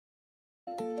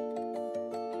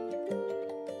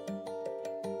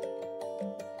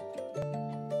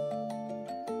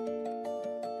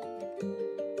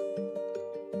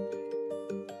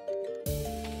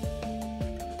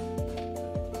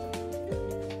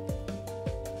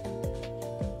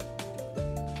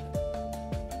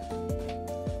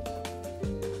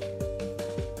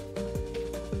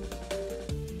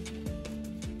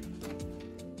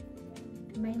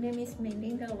name is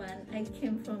Meilinda Wang. I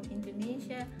came from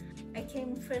Indonesia. I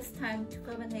came first time to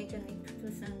Copenhagen in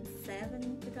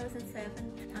 2007,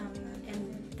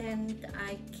 and then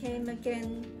I came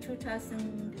again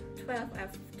 2012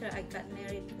 after I got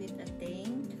married with a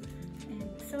Dane, and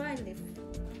so I live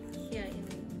here in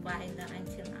Weiler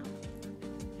until now.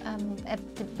 At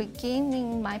the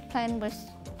beginning, my plan was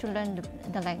to learn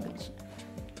the language,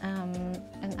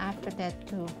 and after that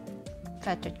to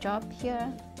get a job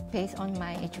here based on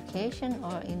my education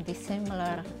or in the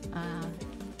similar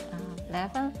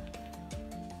level.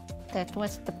 That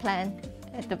was the plan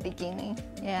at the beginning,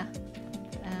 yeah.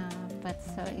 But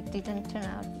so it didn't turn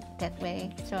out that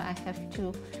way, so I have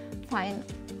to find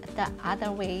the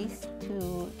other ways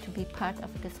to be part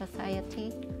of the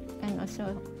society, and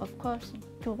also, of course,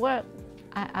 to work.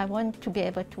 I want to be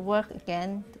able to work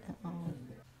again.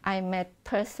 I met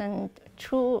persons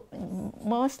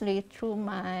mostly through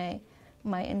my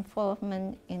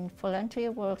involvement in voluntary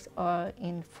works or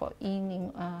in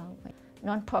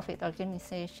non-profit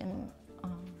organization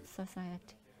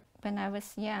society. When I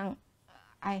was young,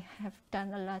 I have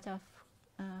done a lot of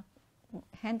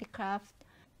handicraft.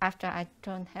 After I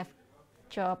don't have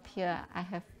job here, I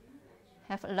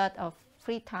have a lot of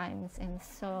free times, and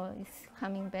so it's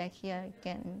coming back here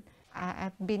again.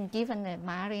 I've been given a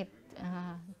merit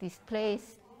this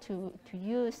place to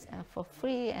use for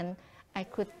free, and I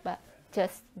could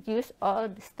just use all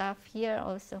the stuff here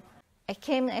also. I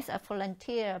came as a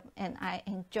volunteer, and I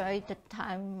enjoyed the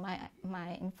time,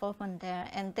 my involvement there,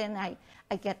 and then I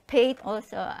get paid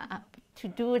also to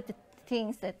do the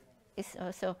things that is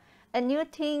also a new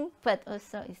thing, but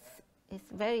also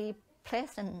it's very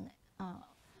pleasant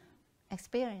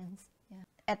experience. Yeah.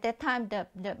 At that time,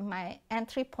 my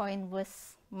entry point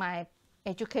was my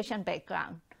education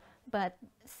background, but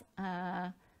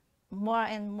more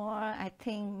and more, I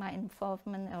think my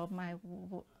involvement or my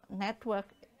network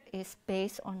is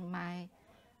based on my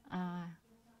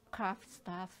craft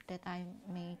stuff that I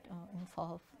made or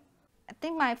involved. I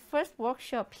think my first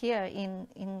workshop here in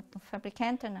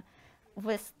Fabrikanten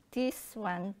was this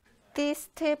one. These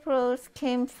tables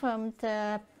came from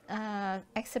the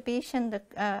exhibition, the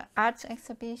arts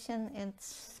exhibition in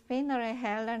Spinnery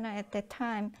Helena at that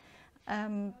time,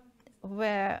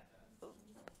 where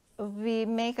we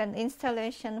make an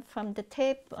installation from the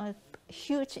tape, a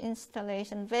huge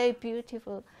installation, very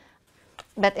beautiful.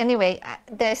 But anyway,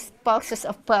 there's boxes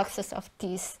of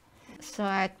these. So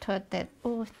I thought that,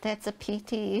 oh, that's a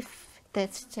pity if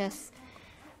that's just,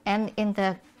 and in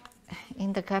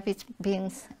the garbage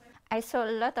bins. I saw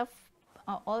a lot of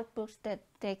old books that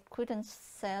they couldn't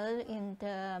sell in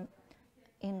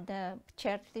the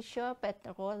charity shop at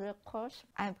the roller course.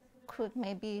 I could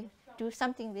maybe do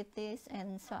something with this,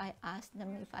 and so I asked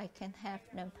them if I can have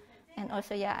them. And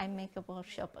also, yeah, I make a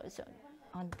workshop also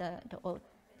on the old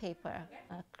paper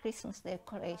Christmas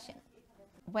decoration.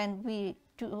 When we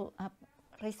do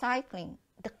recycling,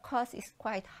 the cost is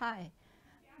quite high,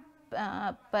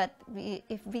 but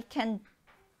if we can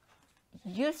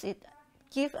use it,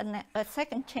 give a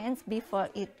second chance before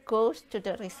it goes to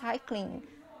the recycling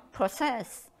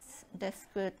process, that's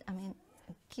good. I mean,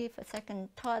 give a second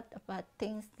thought about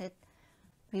things that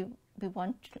we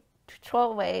want to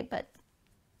throw away, but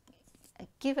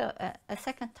give a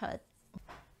second thought.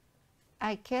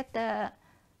 I get a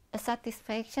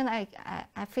satisfaction.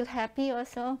 I feel happy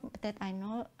also that I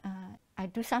know I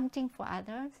do something for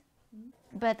others.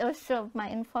 But also my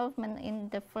involvement in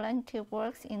the volunteer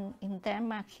works in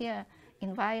Denmark here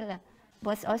in Weiler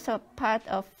was also part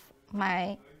of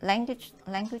my language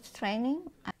training.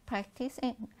 I practice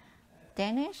in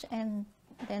Danish, and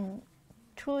then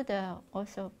through the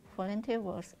also volunteer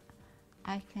works,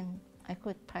 I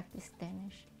could practice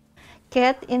Danish.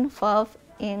 Get involved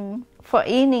in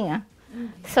Foreninger,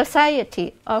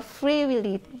 society of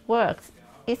frivillig works.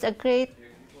 It's a great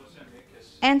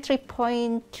entry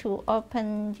point to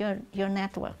open your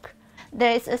network.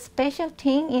 There is a special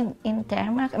thing in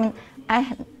Denmark. I mean,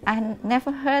 I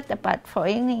never heard about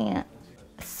Foreninger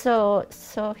so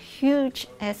huge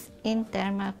as in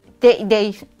Denmark.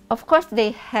 They of course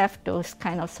they have those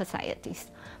kind of societies,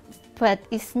 but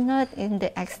it's not in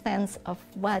the extent of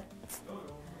what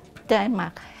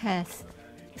Denmark has.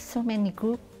 So many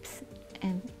groups,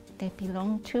 and they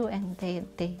belong to, and they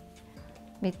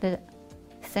with the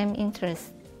same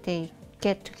interest, they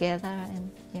get together,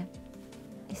 and yeah,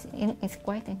 it's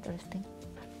quite interesting.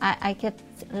 I get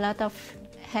a lot of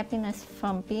happiness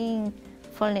from being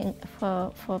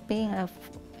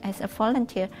as a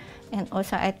volunteer, and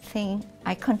also I think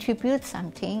I contribute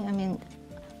something. I mean,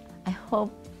 I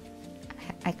hope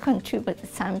I contribute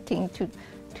something to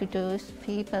those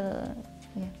people.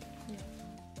 Yeah.